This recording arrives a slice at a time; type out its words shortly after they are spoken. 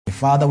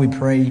Father, we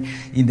pray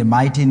in the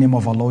mighty name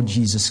of our Lord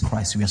Jesus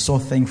Christ. We are so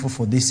thankful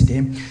for this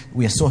day.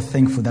 We are so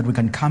thankful that we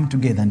can come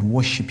together and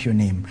worship your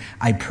name.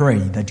 I pray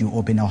that you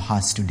open our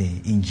hearts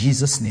today. In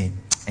Jesus' name,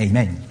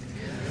 amen.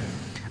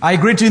 I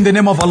greet you in the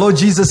name of our Lord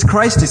Jesus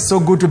Christ. It's so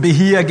good to be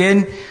here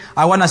again.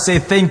 I want to say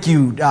thank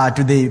you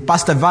to the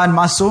Pastor Van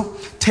Maso.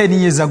 10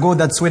 years ago,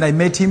 that's when I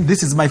met him.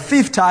 This is my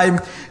 5th time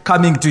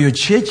coming to your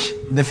church.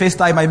 The first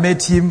time I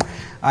met him,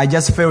 I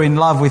just fell in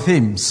love with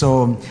him.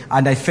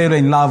 And I fell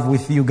in love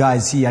with you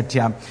guys here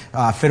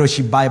at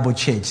Fellowship Bible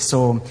Church.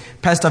 So,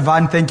 Pastor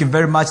Van, thank you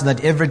very much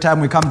that every time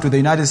we come to the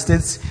United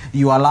States,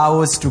 you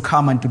allow us to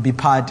come and to be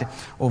part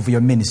of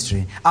your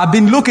ministry. I've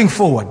been looking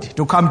forward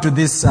to come to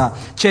this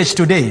church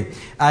today.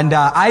 And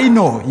I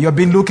know you've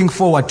been looking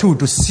forward too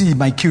to see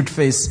my cute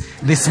face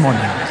this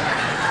morning.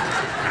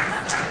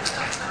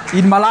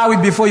 In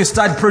Malawi, before you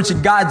start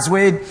preaching God's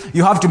word,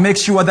 you have to make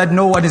sure that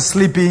no one is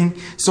sleeping.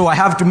 So I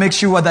have to make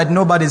sure that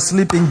nobody is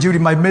sleeping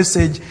during my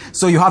message.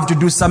 So you have to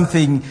do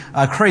something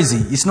crazy.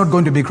 It's not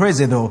going to be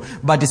crazy though,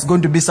 but it's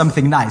going to be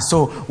something nice.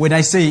 So when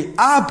I say,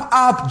 up,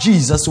 up,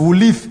 Jesus, we'll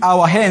lift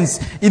our hands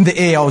in the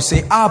air. I'll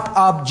say, up,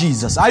 up,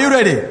 Jesus. Are you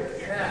ready?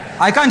 Yes.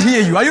 I can't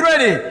hear you. Are you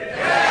ready?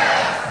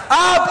 Yes.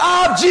 Up,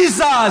 up,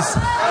 Jesus.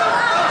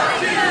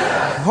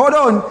 Hold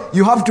on.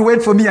 You have to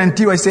wait for me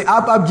until I say,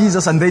 up, up,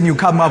 Jesus, and then you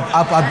come up,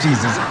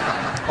 Jesus.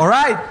 All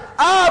right?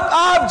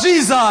 Up,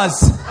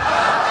 Jesus.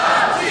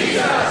 Up,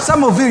 Jesus.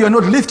 Some of you are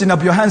not lifting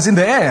up your hands in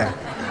the air.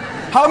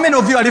 How many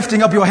of you are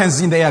lifting up your hands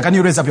in the air? Can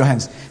you raise up your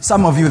hands?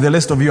 Some of you, the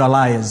rest of you are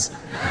liars.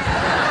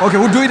 Okay,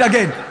 we'll do it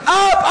again.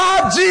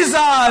 Up,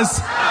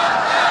 Jesus.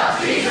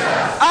 Up, Jesus.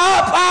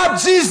 Up,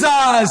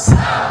 Jesus.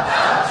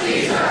 Up,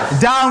 Jesus.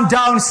 Down,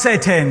 down,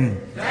 Satan.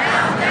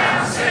 Down,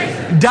 down,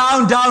 Satan.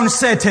 Down, down,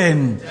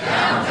 Satan.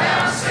 Down,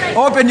 down, Satan.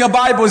 Open your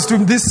Bibles to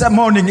this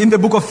morning in the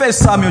book of 1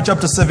 Samuel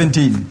chapter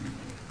 17.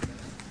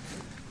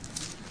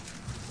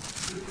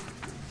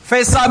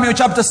 1 Samuel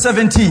chapter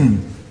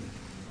 17.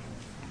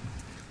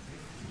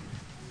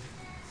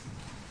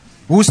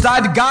 We'll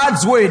start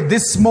God's word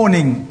this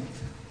morning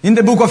in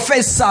the book of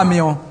 1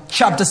 Samuel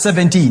chapter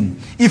 17.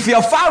 If you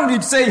have found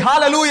it, say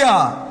hallelujah.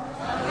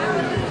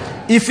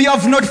 Hallelujah. If you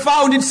have not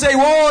found it, say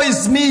woe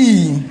is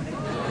me.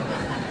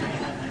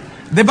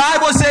 The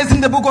Bible says in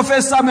the book of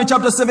 1 Samuel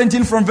chapter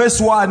 17 from verse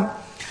 1,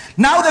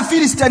 now the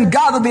Philistines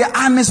gathered their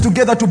armies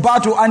together to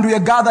battle, and were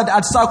gathered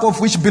at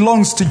Succoth, which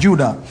belongs to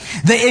Judah.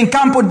 They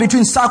encamped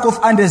between Succoth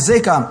and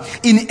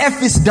Azekah in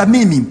Ephes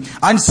Dammim.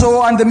 And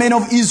so and the men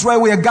of Israel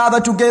were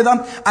gathered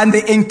together, and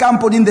they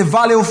encamped in the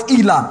valley of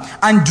Elah,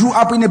 and drew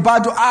up in a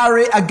battle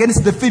array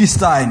against the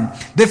Philistines.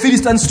 The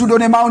Philistines stood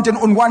on a mountain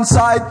on one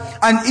side,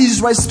 and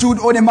Israel stood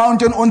on a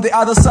mountain on the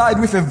other side,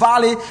 with a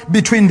valley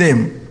between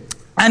them.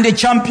 And a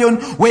champion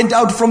went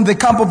out from the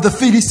camp of the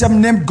Philistines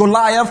named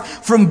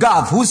Goliath from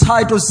Gath, whose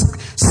height was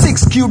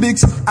 6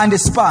 cubits and a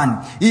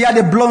span. He had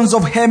a bronze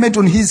of helmet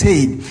on his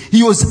head.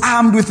 He was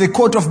armed with a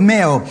coat of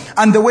mail,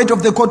 and the weight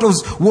of the coat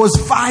was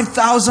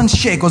 5,000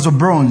 shekels of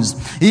bronze.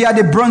 He had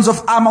a bronze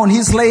of armor on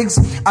his legs,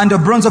 and a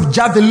bronze of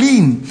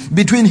javelin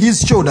between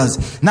his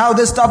shoulders. Now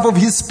the staff of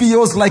his spear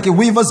was like a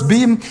weaver's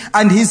beam,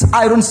 and his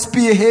iron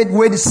spearhead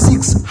weighed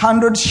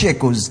 600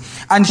 shekels.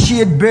 And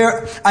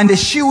a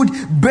shield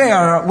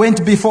bearer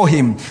went before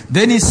him.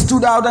 Then he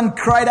stood out and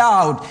cried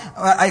out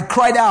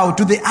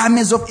to the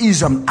armies of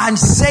Israel and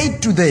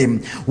said to them,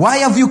 why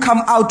have you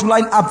come out to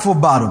line up for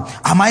battle?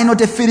 Am I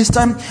not a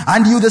Philistine,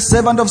 and you the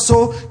servant of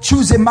Saul?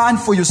 Choose a man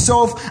for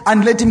yourself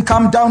and let him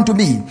come down to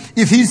me.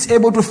 If he is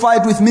able to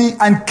fight with me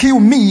and kill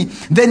me,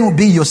 then will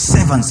be your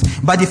servants.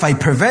 But if I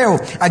prevail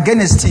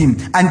against him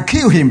and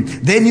kill him,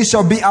 then you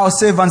shall be our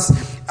servants.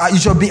 And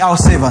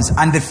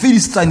the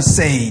Philistines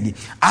said,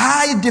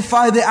 I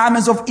defy the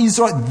armies of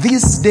Israel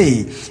this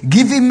day.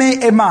 Give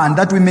me a man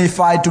that we may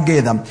fight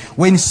together.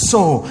 When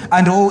Saul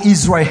and all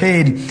Israel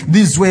heard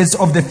these words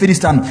of the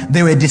Philistines,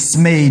 they were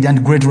dismayed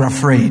and greatly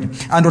afraid.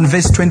 And on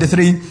verse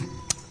 23,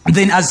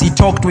 then as he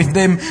talked with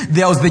them,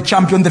 there was the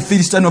champion, the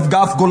Philistine of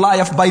Gath,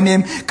 Goliath by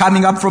name,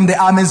 coming up from the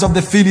armies of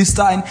the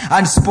Philistine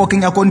and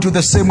speaking according to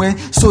the same way.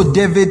 So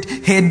David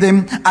heard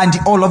them, and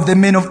all of the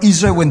men of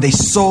Israel, when they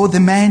saw the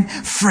man,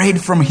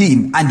 fled from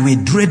him and were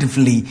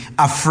dreadfully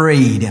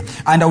afraid.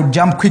 And I'll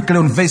jump quickly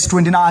on verse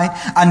 29.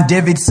 And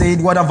David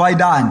said, what have I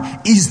done?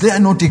 Is there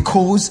not a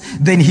cause?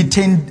 Then he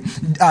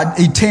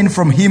turned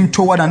from him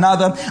toward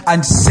another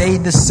and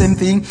said the same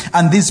thing.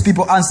 And these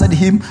people answered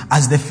him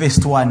as the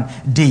first one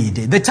did.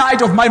 The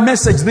title of my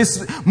message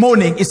this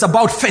morning is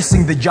about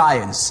facing the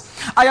giants.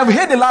 I have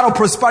heard a lot of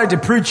prosperity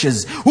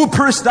preachers who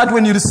preach that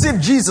when you receive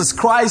Jesus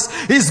Christ,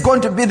 it's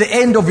going to be the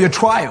end of your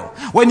trial.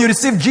 When you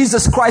receive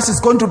Jesus Christ, it's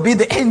going to be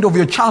the end of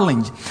your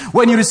challenge.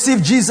 When you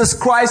receive Jesus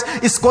Christ,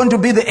 it's going to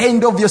be the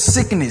end of your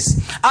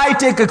sickness. I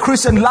take a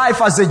Christian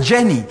life as a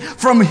journey.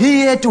 From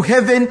here to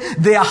heaven,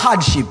 there are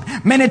hardship.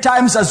 Many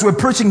times as we're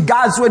preaching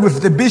God's word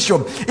with the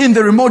bishop in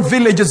the remote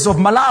villages of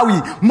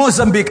Malawi,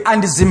 Mozambique,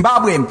 and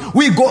Zimbabwe,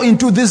 we go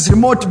into these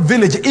remote remote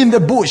village in the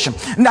bush,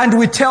 and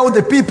we tell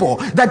the people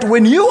that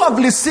when you have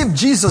received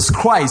Jesus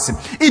Christ,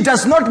 it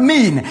does not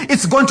mean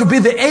it's going to be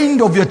the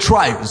end of your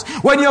trials.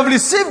 When you have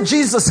received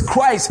Jesus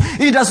Christ,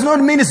 it does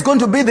not mean it's going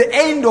to be the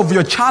end of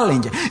your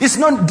challenge.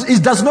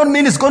 It does not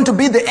mean it's going to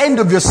be the end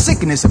of your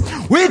sickness.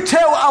 We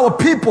tell our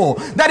people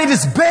that it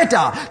is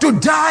better to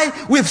die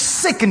with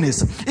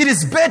sickness. It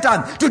is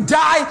better to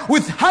die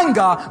with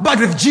hunger, but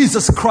with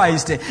Jesus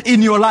Christ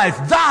in your life.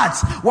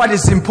 That's what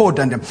is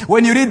important.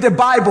 When you read the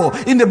Bible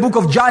in the book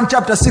of John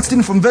chapter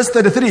 16 from verse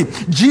 33,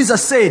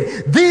 Jesus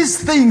said, "These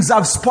things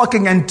I've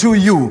spoken unto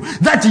you,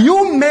 that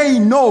you may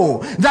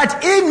know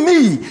that in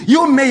me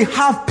you may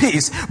have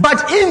peace,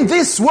 but in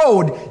this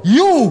world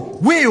you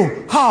will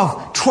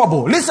have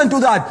trouble." Listen to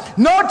that.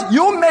 Not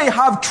you may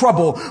have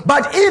trouble,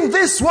 but in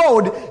this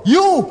world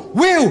you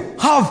will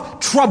have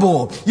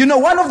trouble. You know,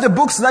 one of the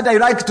books that I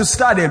like to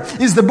study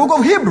is the book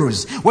of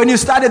Hebrews. When you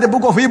study the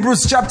book of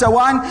Hebrews chapter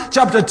 1,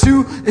 chapter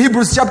 2,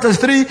 Hebrews chapter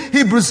 3,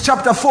 Hebrews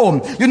chapter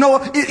 4, you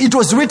know, it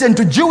was written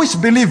to Jewish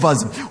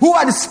believers who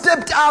had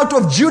stepped out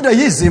of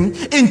Judaism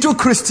into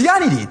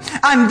Christianity.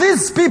 And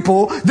these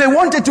people, they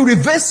wanted to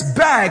reverse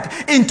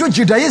back into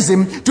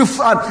Judaism to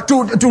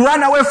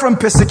run away from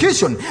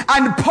persecution.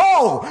 And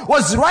Paul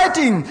was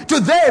writing to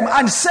them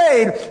and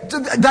said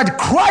that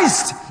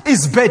Christ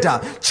is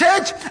better.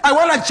 Church, I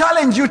want to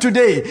challenge you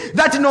today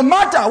that no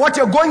matter what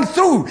you're going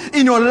through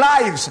in your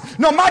lives,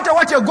 no matter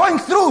what you're going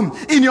through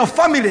in your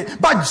family,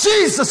 but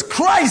Jesus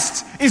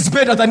Christ is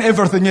better than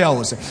everything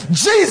else.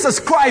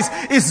 Jesus Christ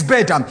is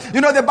better.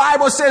 You know, the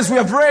Bible says, we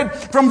have read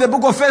from the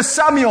book of 1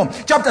 Samuel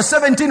chapter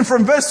 17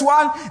 from verse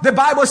 1, the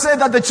Bible said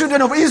that the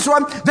children of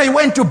Israel, they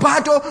went to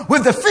battle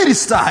with the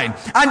Philistine.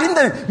 And in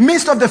the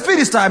midst of the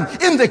Philistine,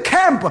 in the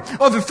camp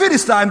of the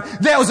Philistine,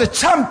 there was a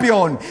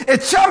champion. A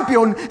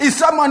champion is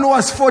someone who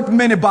has fought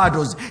many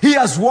battles. He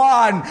has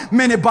won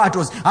many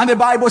battles. And the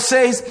Bible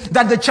says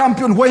that the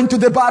champion went to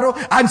the battle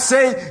and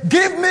said,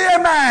 "Give me a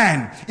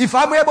man. If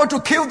I'm able to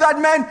kill that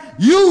man,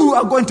 you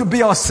are going to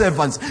be our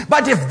servants.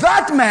 But if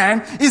that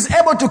man is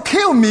able to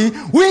kill me,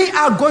 we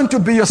are going to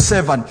be your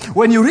servant."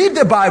 When you read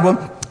the Bible,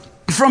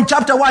 from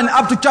chapter 1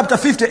 up to chapter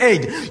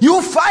 58,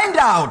 you find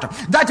out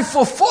that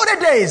for 40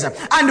 days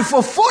and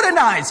for 40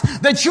 nights,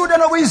 the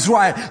children of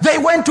Israel, they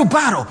went to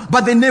battle,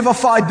 but they never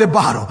fought the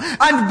battle.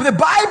 And the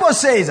Bible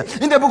says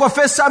in the book of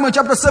 1 Samuel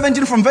chapter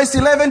 17 from verse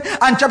 11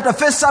 and chapter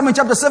 1 Samuel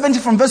chapter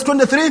 17 from verse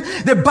 23,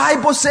 the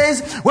Bible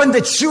says when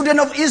the children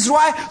of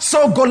Israel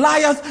saw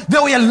Goliath, they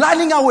were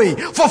running away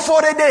for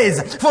 40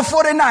 days, for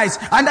 40 nights.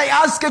 And I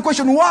ask a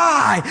question,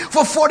 why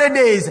for 40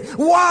 days?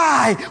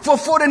 Why for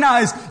 40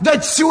 nights? The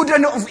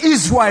children of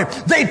Israel,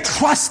 they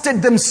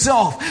trusted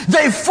themselves.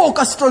 They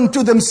focused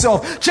onto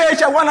themselves.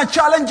 Church, I want to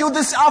challenge you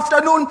this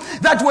afternoon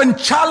that when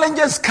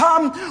challenges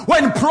come,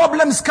 when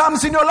problems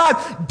comes in your life,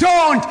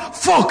 don't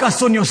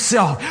focus on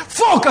yourself.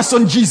 Focus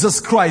on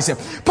Jesus Christ.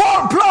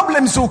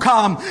 Problems will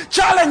come.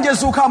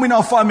 Challenges will come in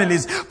our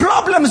families.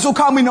 Problems will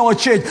come in our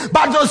church.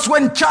 But just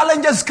when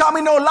challenges come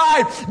in our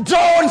life,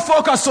 don't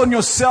focus on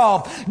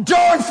yourself.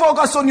 Don't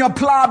focus on your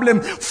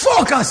problem.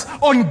 Focus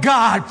on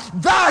God.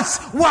 That's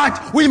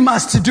what we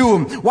must do.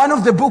 One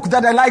of the book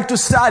that I like to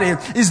study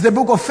is the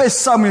book of 1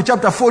 Samuel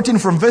chapter 14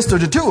 from verse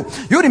 32.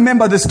 You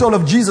remember the story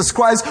of Jesus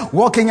Christ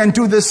walking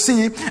into the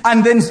sea,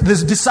 and then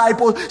this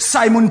disciple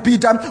Simon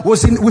Peter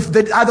was with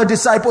the other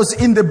disciples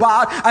in the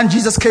boat, and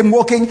Jesus came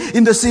walking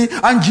in the sea,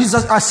 and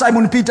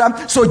Simon Peter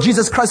saw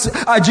Jesus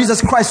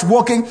Christ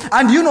walking,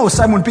 and you know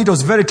Simon Peter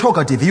was very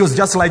talkative. He was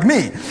just like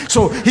me.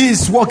 So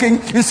he's walking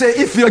and say,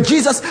 "If you're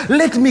Jesus,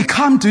 let me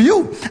come to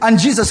you." And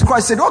Jesus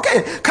Christ said,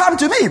 "Okay, come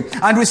to me."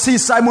 And we see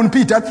Simon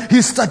Peter,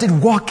 he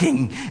started walking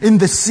in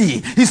the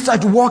sea. He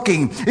started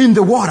walking in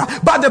the water.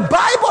 But the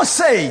Bible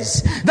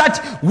says that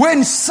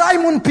when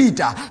Simon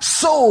Peter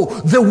saw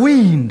the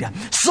wind,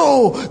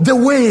 saw the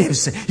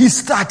waves, he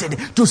started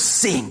to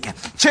sink.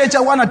 Church,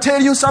 I want to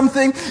tell you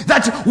something,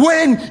 that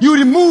when you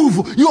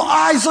remove your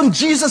eyes on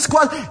Jesus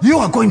Christ, you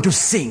are going to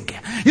sink.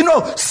 You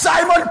know,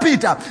 Simon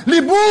Peter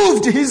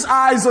removed his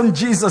eyes on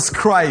Jesus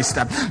Christ.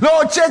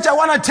 Lord, church, I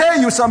want to tell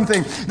you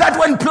something, that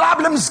when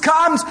problems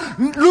comes,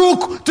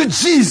 look to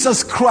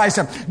Jesus Christ.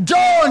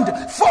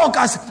 Don't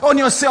focus on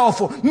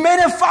yourself.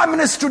 Many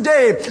families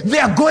today, they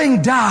are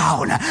going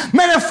down.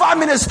 Many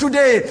families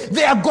today,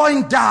 they are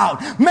going down.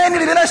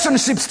 Many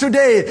relationships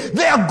today,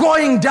 they are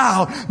going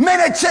down.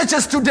 Many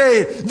churches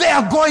today, they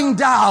are going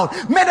down.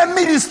 Many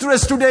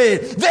ministries today,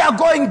 they are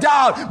going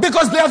down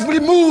because they have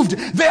removed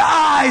their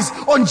eyes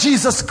on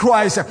Jesus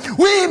Christ.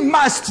 We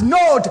must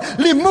not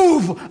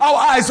remove our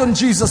eyes on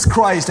Jesus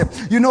Christ.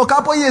 You know, a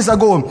couple of years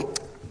ago,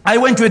 I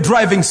went to a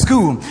driving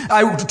school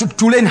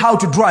to learn how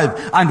to drive.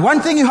 And one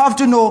thing you have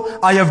to know,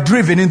 I have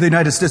driven in the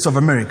United States of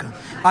America.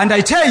 And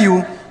I tell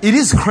you, it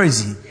is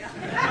crazy.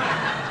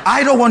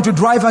 I don't want to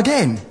drive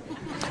again.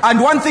 And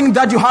one thing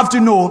that you have to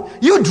know,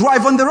 you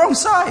drive on the wrong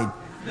side.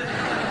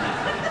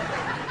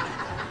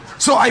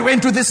 So I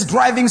went to this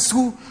driving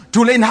school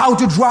to learn how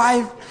to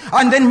drive.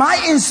 And then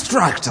my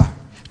instructor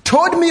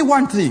told me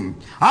one thing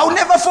I'll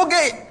never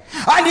forget.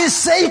 And he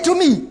said to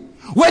me,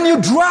 when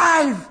you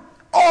drive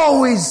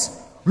always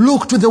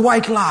look to the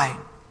white line.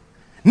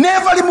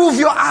 Never remove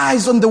your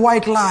eyes on the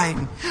white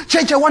line.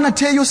 Church, I want to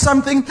tell you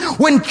something.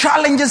 When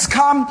challenges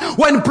come,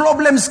 when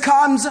problems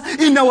comes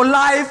in our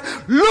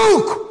life,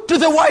 look to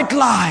the white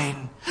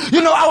line.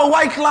 You know, our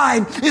white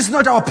line is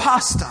not our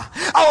pastor.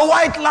 Our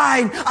white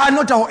line are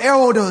not our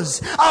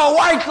elders. Our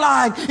white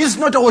line is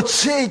not our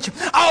church.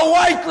 Our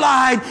white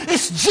line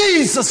is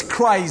Jesus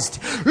Christ.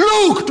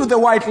 Look to the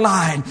white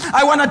line.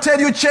 I want to tell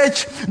you,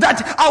 church,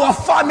 that our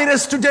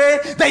families today,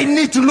 they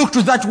need to look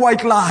to that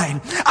white line.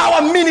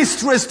 Our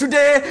ministries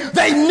today,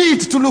 they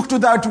need to look to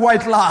that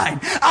white line.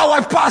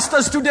 Our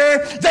pastors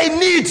today, they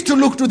need to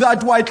look to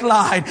that white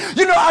line.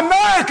 You know,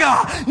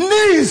 America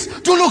needs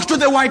to look to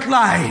the white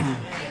line.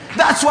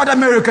 That's what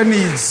America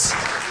needs.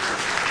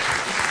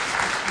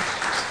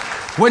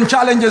 When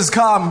challenges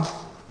come,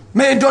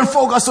 don't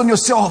focus on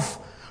yourself.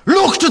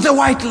 Look to the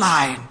white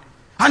line.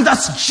 And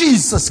that's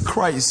Jesus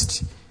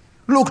Christ.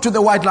 Look to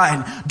the white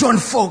line. Don't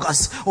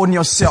focus on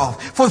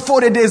yourself. For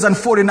 40 days and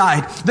 40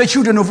 nights, the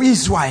children of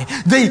Israel,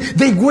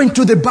 they went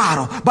to the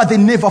battle, but they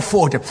never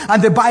fought.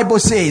 And the Bible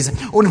says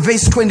on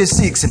verse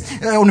 26,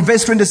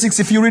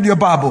 if you read your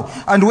Bible,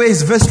 and where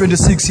is verse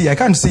 26 here? I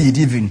can't see it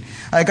even.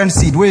 I can't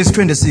see it. Where is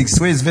 26?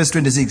 Where is verse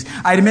 26?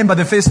 I remember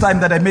the first time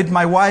that I met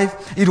my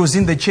wife, it was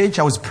in the church.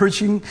 I was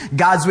preaching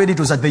God's word. It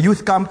was at the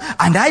youth camp.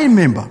 And I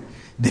remember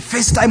the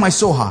first time I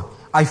saw her,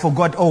 I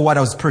forgot what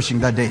I was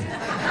preaching that day.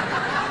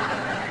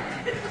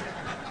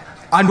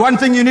 And one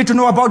thing you need to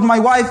know about my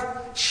wife,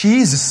 she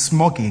is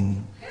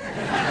smoking.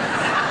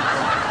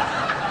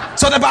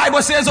 So the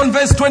Bible says on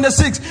verse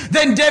 26,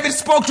 then David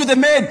spoke to the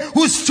men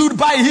who stood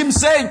by him,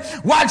 saying,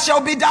 what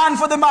shall be done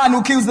for the man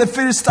who kills the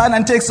Philistine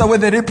and takes away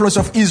the reproach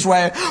of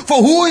Israel? For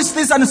who is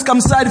this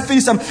uncircumcised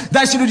Philistine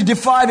that should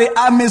defy the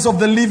armies of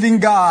the living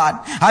God?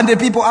 And the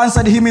people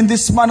answered him in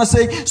this manner,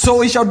 saying,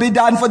 so it shall be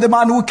done for the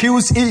man who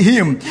kills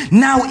him.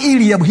 Now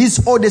Eliab,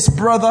 his oldest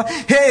brother,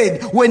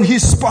 heard when he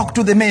spoke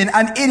to the men,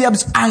 and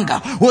Eliab's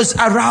anger was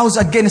aroused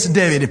against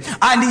David.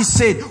 And he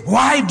said,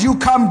 why do you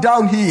come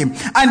down here?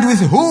 And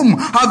with whom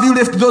have you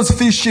left those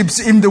fish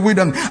ships in the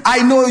wilderness?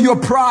 I know your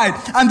pride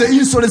and the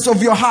insolence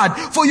of your heart,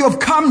 for you have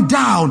come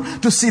down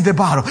to see the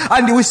battle.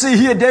 And we see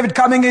here David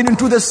coming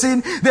into the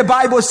scene. The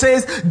Bible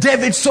says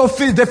David saw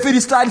the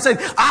Philistines, said,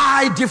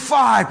 I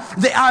defy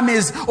the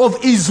armies of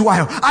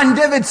Israel. And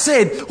David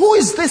said, who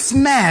is this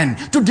man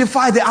to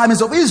defy the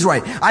armies of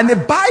Israel? And the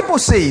Bible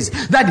says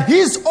that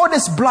his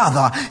oldest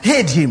brother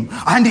heard him,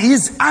 and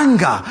his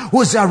anger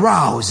was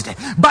aroused.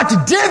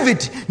 But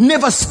David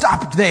never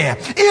stopped there.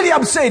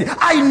 Eliab said,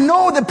 I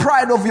know the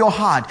pride of your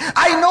heart.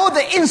 I know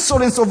the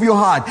insolence of your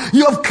heart.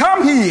 You have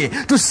come here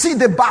to see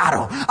the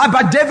battle.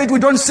 But David, we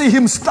don't see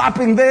him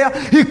stopping there.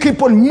 He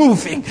keep on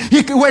moving.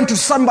 He went to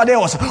somebody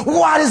else.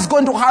 What is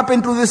going to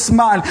happen to this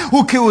man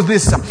who killed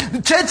this?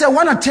 Church, I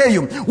want to tell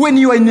you, when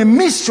you are in a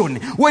mission,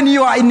 when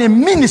you are in a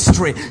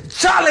ministry,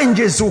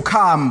 challenges will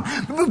come.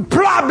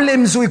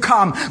 Problems will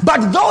come.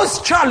 But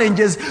those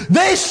challenges,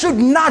 they should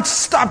not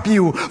stop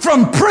you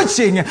from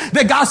preaching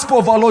the gospel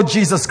of our Lord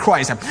Jesus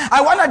Christ.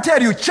 I want to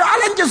tell you,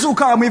 challenges will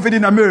come even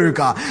in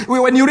America.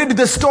 When you read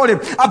the story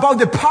about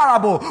the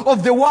parable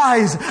of the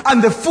wise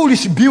and the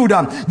foolish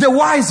builder, the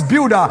wise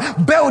builder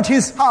built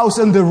his house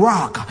on the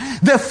rock.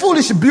 The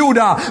foolish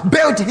builder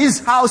built his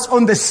house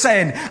on the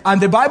sand.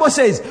 And the Bible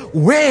says,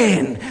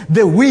 when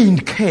the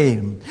wind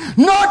came,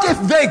 not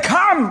if they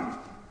come,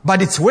 but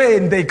it's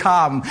when they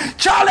come.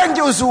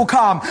 Challenges will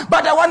come.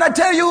 But I want to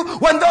tell you,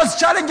 when those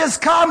challenges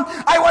come,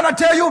 I want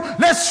to tell you,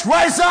 let's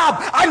rise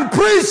up and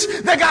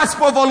preach the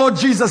gospel of our Lord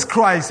Jesus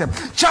Christ.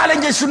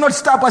 Challenges should not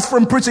stop us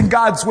from preaching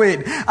God's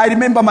word. I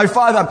remember my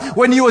father,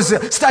 when he was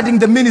starting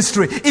the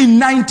ministry in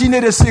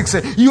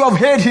 1986, you have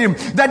heard him,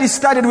 that he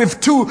started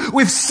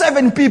with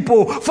 7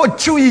 people for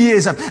 2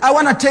 years. I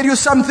want to tell you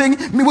something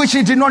which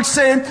he did not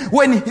say.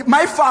 When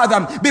my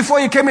father,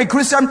 before he became a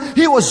Christian,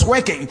 he was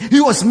working.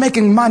 He was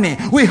making money.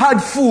 We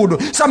had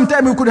food.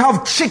 Sometimes we could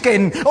have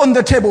chicken on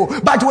the table.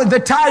 But when the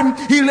time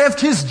he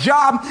left his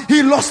job,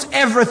 he lost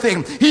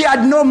everything. He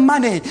had no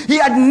money. He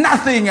had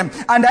nothing. And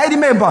I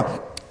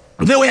remember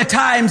there were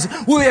times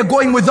we were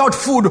going without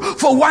food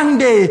for 1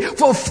 day,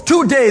 for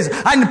 2 days,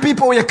 and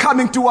people were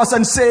coming to us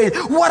and saying,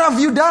 what have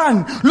you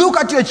done? Look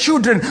at your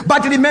children.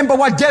 But remember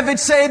what David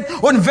said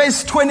on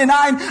verse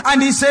 29,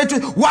 and he said,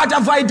 what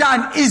have I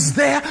done? Is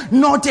there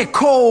not a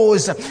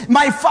cause?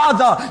 My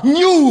father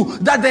knew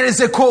that there is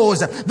a cause.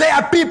 There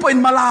are people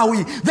in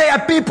Malawi, there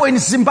are people in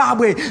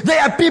Zimbabwe,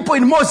 there are people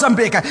in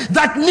Mozambique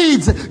that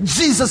needs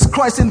Jesus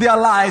Christ in their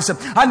lives.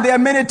 And there are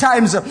many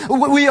times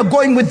we are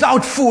going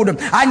without food. And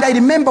I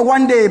remember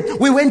one day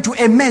we went to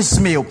a maize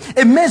mill.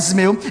 A maize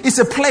mill is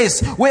a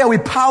place where we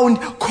pound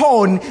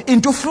corn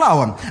into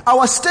flour.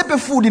 Our staple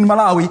food in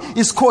Malawi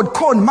is called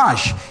corn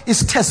mash.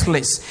 It's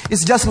tasteless.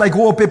 It's just like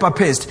wallpaper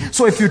paste.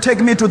 So if you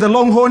take me to the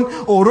Longhorn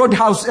or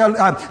Roadhouse,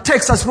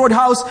 Texas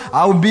Roadhouse,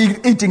 I'll be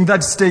eating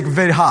that steak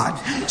very hard.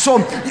 So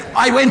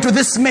I went to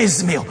this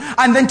maize mill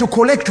and then to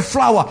collect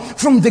flour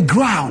from the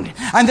ground.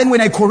 And then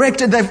when I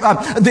collected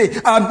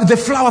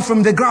the flour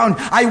from the ground,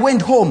 I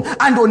went home.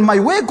 And on my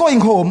way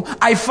going home,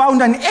 I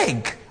found an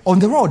egg on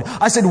the road.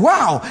 I said,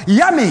 wow,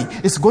 yummy.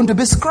 It's going to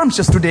be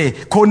scrumptious today.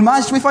 Corn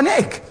mash with an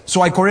egg.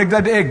 So I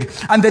corrected that egg.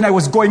 And then I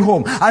was going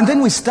home. And then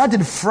we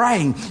started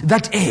frying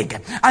that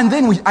egg. And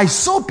then I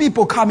saw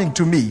people coming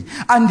to me.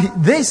 And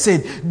they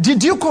said,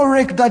 did you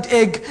correct that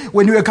egg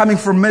when you were coming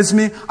from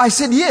Mesme? I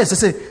said, yes. I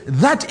said,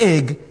 that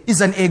egg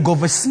is an egg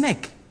of a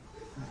snake.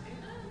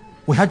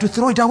 We had to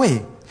throw it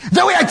away.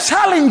 There were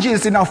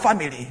challenges in our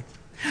family.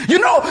 You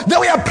know, there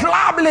were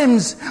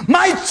problems.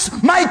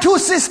 My two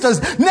sisters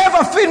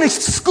never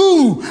finished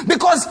school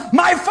because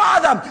my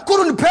father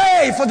couldn't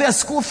pay for their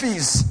school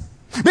fees.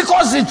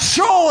 Because he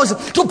chose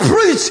to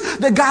preach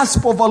the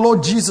gospel of our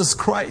Lord Jesus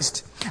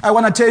Christ. I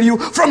want to tell you,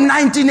 from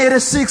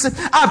 1986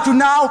 up to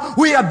now,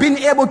 we have been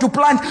able to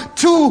plant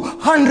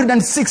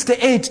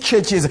 268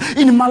 churches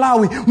in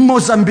Malawi,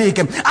 Mozambique,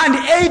 and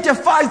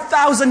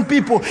 85,000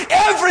 people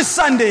every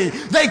Sunday.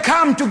 They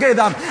come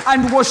together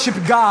and worship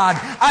God.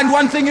 And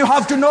one thing you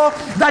have to know,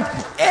 that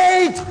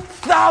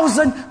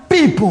 8,000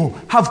 people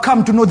have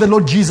come to know the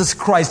Lord Jesus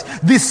Christ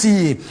this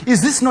year.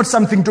 Is this not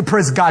something to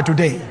praise God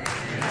today?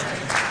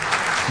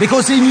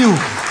 Because he knew.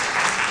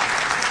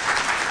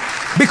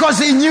 Because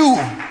he knew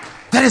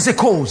there is a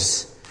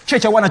cause.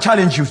 Church, I want to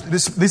challenge you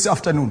this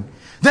afternoon.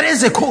 There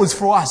is a cause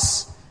for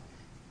us.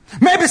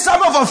 Maybe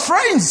some of our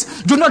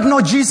friends do not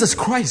know Jesus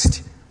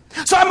Christ.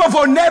 Some of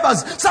our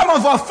neighbors, some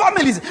of our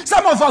families,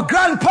 some of our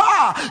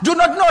grandpa do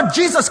not know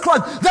Jesus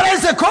Christ. There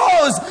is a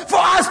cause for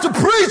us to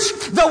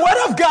preach the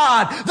word of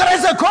God. There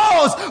is a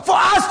cause for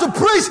us to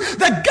preach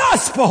the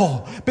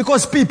gospel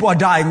because people are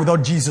dying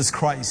without Jesus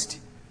Christ.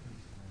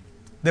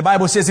 The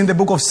Bible says in the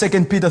book of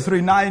 2 Peter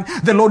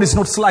 3:9, the Lord is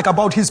not slack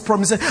about his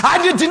promises,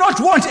 and he did not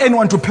want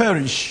anyone to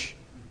perish.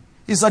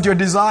 Is that your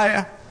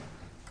desire?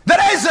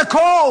 There is a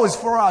cause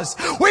for us.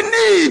 We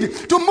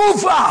need to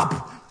move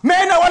up.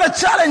 Man, I want to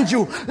challenge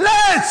you.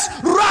 Let's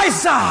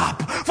rise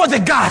up for the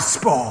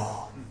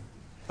gospel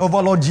of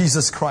our Lord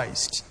Jesus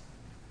Christ.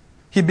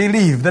 He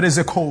believed there is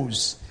a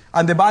cause.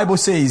 And the Bible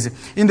says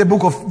in the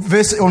book of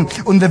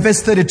on the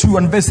verse 32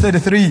 and verse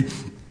 33,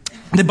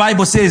 the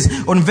Bible says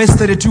on verse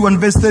 32 and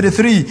verse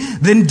 33,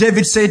 then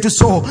David said to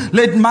Saul,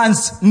 let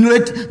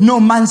no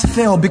man's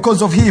fail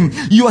because of him.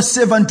 Your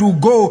servant will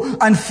go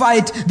and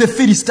fight the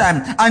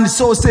Philistine. And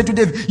Saul said to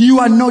David, you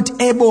are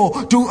not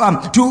able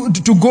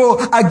to go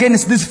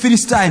against this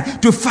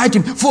Philistine to fight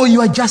him, for you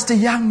are just a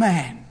young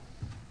man.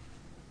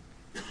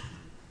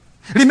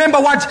 Remember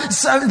what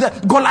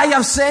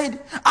Goliath said?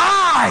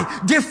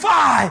 I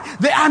defy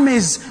the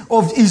armies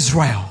of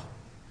Israel.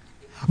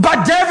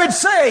 But David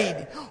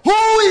said,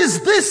 who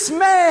is this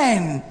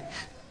man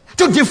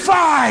to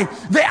defy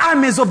the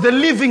armies of the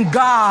living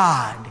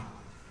God?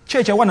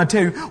 Church, I want to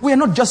tell you, we are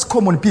not just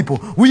common people.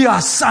 We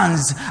are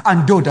sons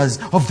and daughters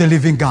of the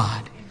living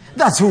God.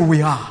 That's who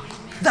we are.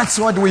 That's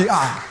what we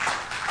are.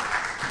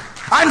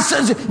 And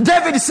so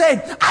David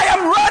said, I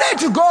am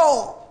ready to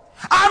go.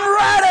 I'm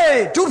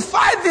ready to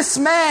fight this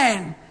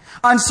man.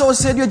 And Saul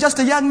said, you're just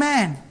a young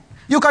man.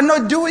 You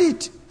cannot do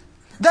it.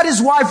 That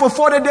is why for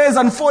 40 days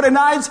and 40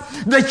 nights,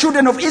 the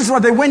children of Israel,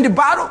 they went to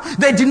battle.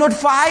 They did not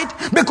fight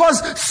because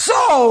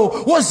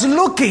Saul was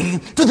looking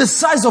to the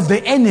size of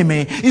the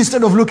enemy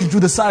instead of looking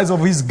to the size of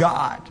his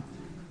God.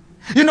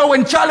 You know,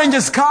 when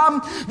challenges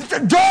come,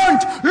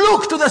 don't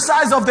look to the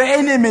size of the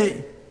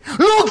enemy.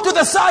 Look to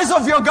the size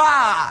of your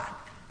God.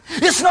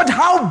 It's not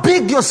how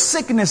big your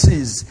sickness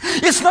is.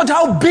 It's not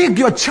how big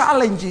your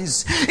challenge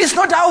is. It's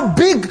not how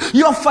big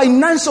your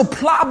financial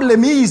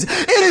problem is.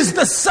 It is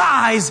the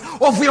size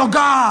of your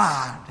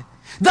God.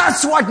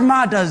 That's what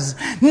matters.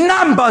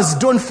 Numbers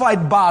don't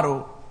fight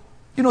battle.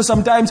 You know,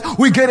 sometimes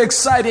we get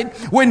excited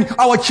when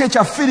our church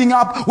are filling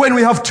up, when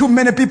we have too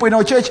many people in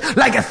our church,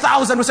 like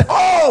 1,000. We say,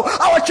 oh,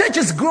 our church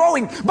is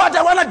growing. But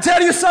I want to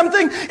tell you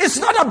something. It's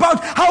not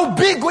about how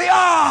big we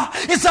are.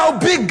 It's how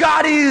big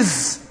God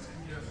is.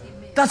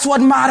 That's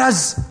what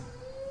matters.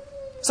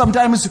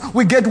 Sometimes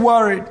we get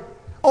worried.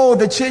 Oh,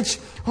 the church,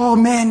 oh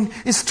man,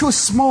 it's too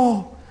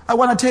small. I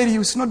want to tell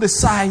you, it's not the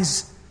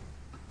size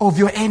of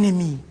your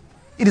enemy.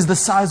 It is the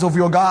size of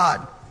your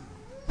God.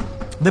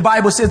 The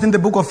Bible says in the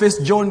book of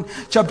 1 John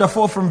chapter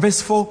 4 from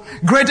verse 4,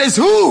 greater is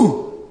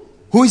who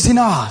is in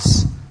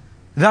us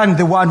than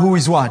the one who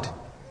is what?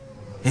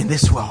 In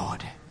this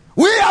world.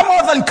 We are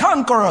more than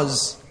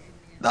conquerors.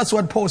 That's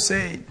what Paul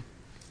said.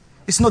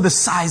 It's not the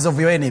size of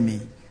your enemy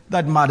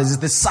that matters, it's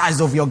the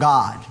size of your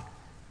God.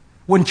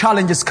 When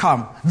challenges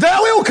come, they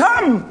will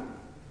come.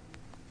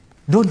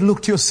 Don't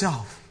look to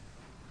yourself.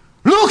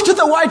 Look to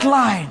the white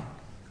line,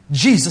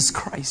 Jesus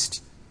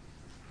Christ.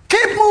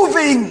 Keep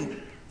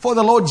moving. for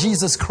the Lord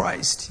Jesus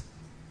Christ.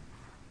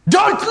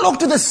 Don't look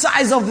to the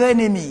size of the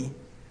enemy.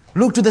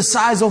 Look to the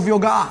size of your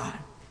God.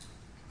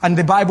 And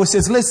the Bible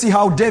says, let's see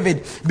how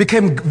David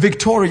became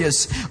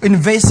victorious. In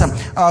verse,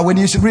 when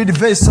you read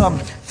verse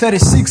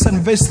 36 and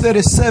verse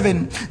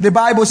 37, the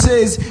Bible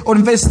says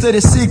on verse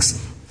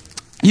 36,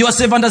 your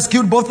servant has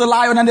killed both the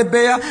lion and the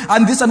bear,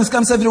 and this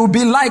uncircumcised will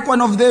be like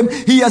one of them.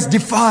 He has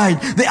defied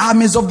the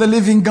armies of the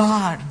living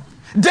God.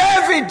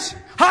 David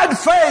had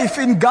faith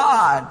in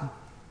God.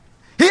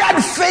 He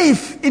had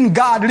faith in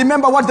God.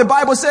 Remember what the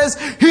Bible says?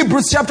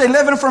 Hebrews chapter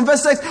 11 from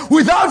verse 6.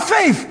 Without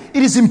faith,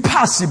 it is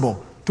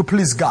impossible to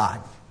please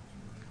God.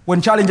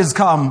 When challenges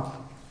come,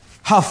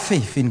 have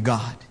faith in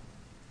God.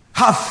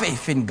 Have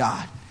faith in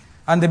God.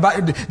 And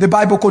the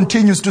Bible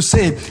continues to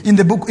say in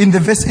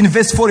verse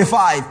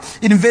 45,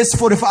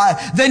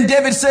 then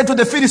David said to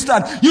the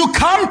Philistine, you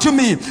come to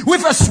me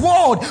with a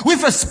sword,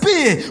 with a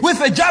spear,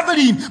 with a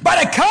javelin, but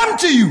I come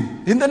to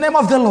you in the name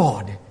of the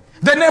Lord.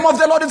 The name of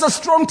the Lord is a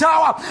strong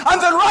tower,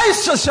 and the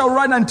righteous shall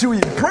run unto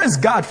it. Praise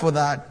God for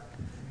that.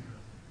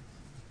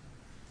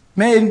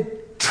 Man,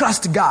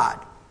 trust God.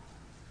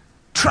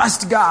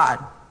 Trust God.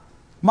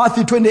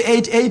 Matthew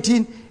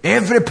 28:18,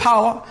 every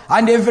power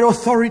and every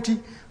authority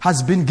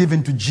has been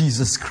given to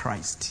Jesus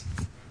Christ.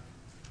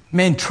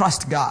 Men,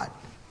 trust God.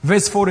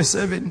 Verse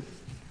 47,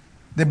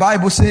 the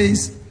Bible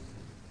says,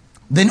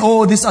 then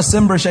all this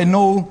assembly shall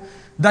know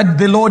that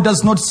the Lord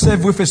does not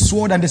serve with a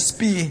sword and a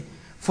spear,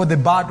 for the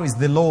battle is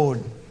the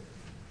Lord.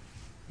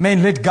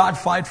 Men, let God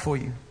fight for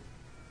you.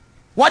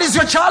 What is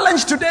your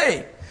challenge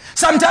today?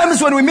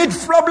 Sometimes when we meet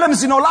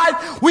problems in our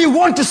life, we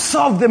want to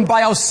solve them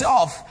by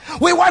ourselves.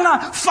 We want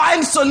to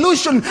find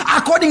solution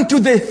according to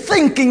the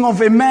thinking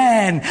of a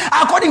man,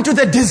 according to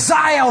the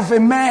desire of a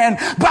man.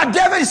 But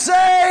David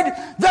said,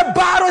 the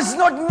battle is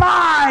not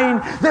mine.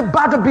 The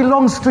battle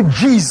belongs to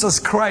Jesus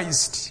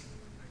Christ.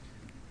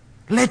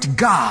 Let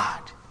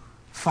God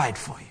fight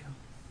for you.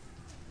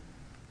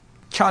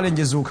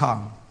 Challenges will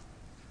come.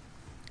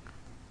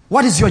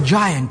 What is your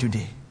giant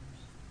today?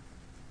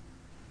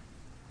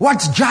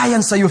 What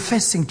giants are you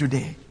facing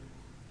today?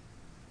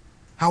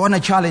 I want to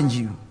challenge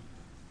you.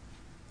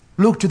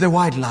 Look to the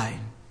white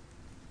line.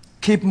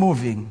 Keep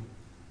moving.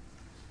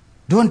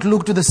 Don't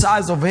look to the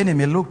size of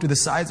enemy. Look to the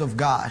size of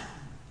God.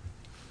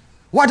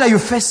 What are you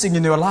facing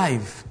in your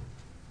life?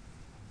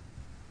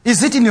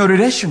 Is it in your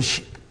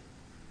relationship?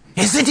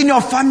 Is it in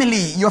your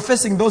family? You're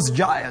facing those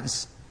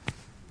giants.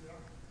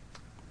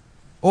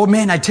 Oh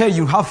man, I tell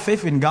you, have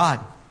faith in God.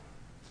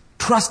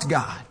 Trust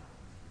God.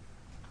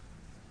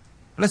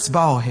 Let's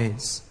bow our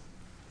heads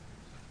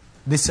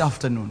this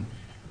afternoon.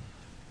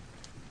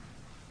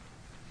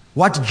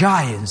 What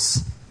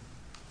giants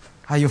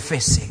are you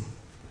facing?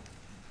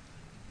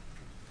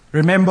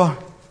 Remember,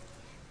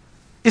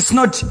 it's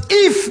not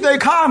if they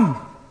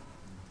come.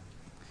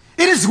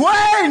 It is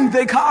when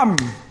they come.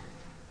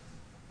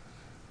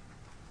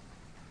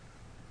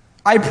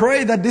 I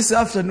pray that this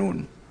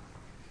afternoon,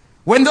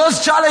 when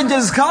those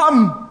challenges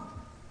come,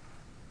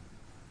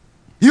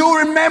 you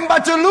remember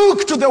to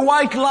look to the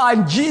white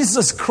line,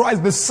 Jesus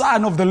Christ, the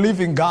Son of the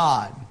living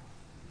God.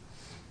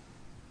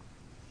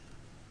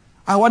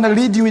 I want to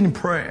lead you in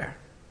prayer.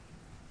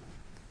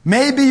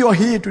 Maybe you're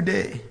here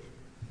today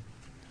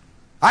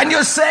and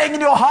you're saying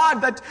in your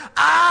heart that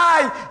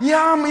I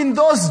am in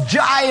those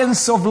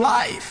giants of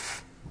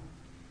life.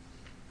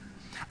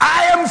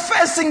 I am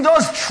facing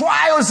those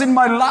trials in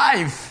my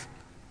life.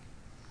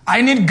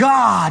 I need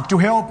God to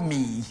help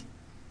me.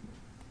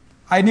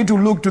 I need to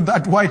look to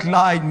that white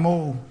line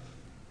more.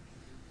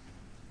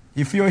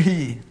 If you're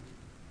here,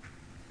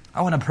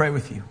 I want to pray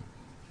with you.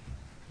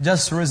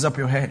 Just raise up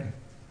your hand.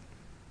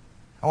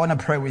 I want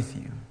to pray with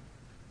you.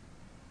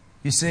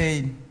 You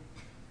say,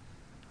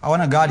 I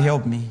want to God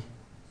help me.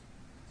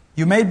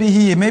 You may be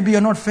here, maybe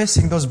you're not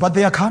facing those, but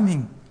they are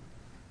coming.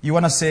 You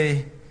want to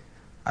say,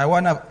 I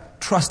want to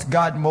trust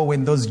God more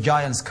when those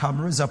giants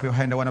come. Raise up your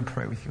hand. I want to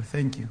pray with you.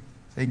 Thank you.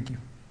 Thank you.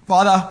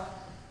 Father,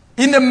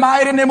 in the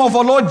mighty name of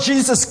our Lord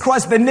Jesus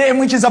Christ, the name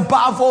which is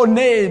above all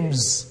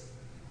names,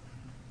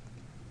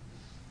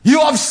 you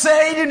have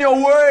said in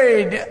your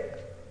word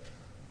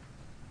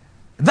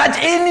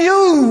that in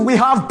you we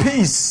have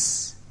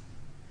peace.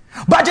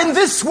 But in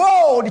this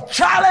world,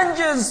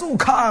 challenges will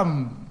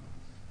come.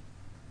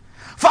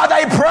 Father,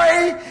 I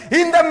pray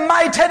in the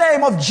mighty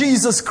name of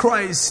Jesus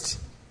Christ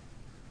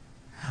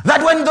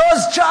that when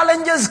those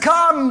challenges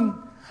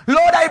come,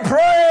 Lord, I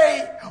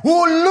pray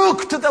we'll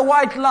look to the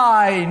white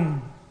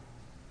line.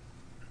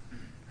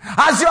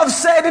 As you have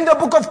said in the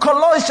book of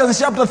Colossians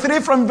chapter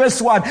 3 from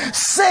verse 1,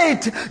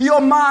 set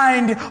your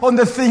mind on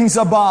the things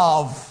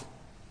above.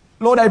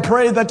 Lord, I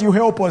pray that you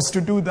help us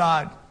to do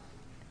that.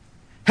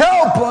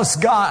 Help us,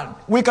 God.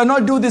 We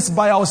cannot do this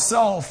by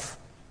ourselves,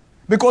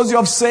 because you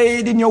have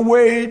said in your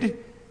word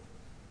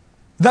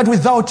that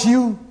without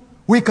you,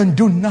 we can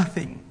do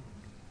nothing.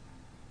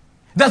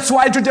 That's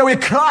why today we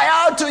cry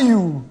out to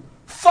you,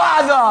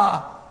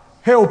 Father,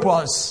 help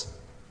us.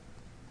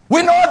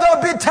 We know there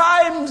will be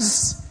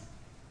times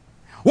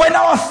when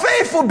our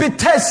faith will be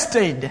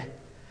tested.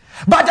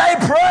 But I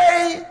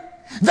pray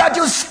that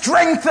you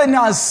strengthen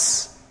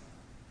us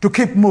to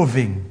keep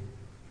moving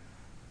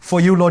for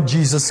you, Lord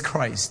Jesus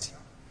Christ.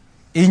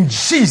 In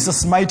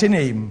Jesus' mighty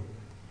name,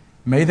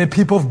 may the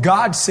people of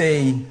God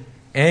say,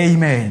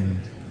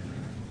 Amen.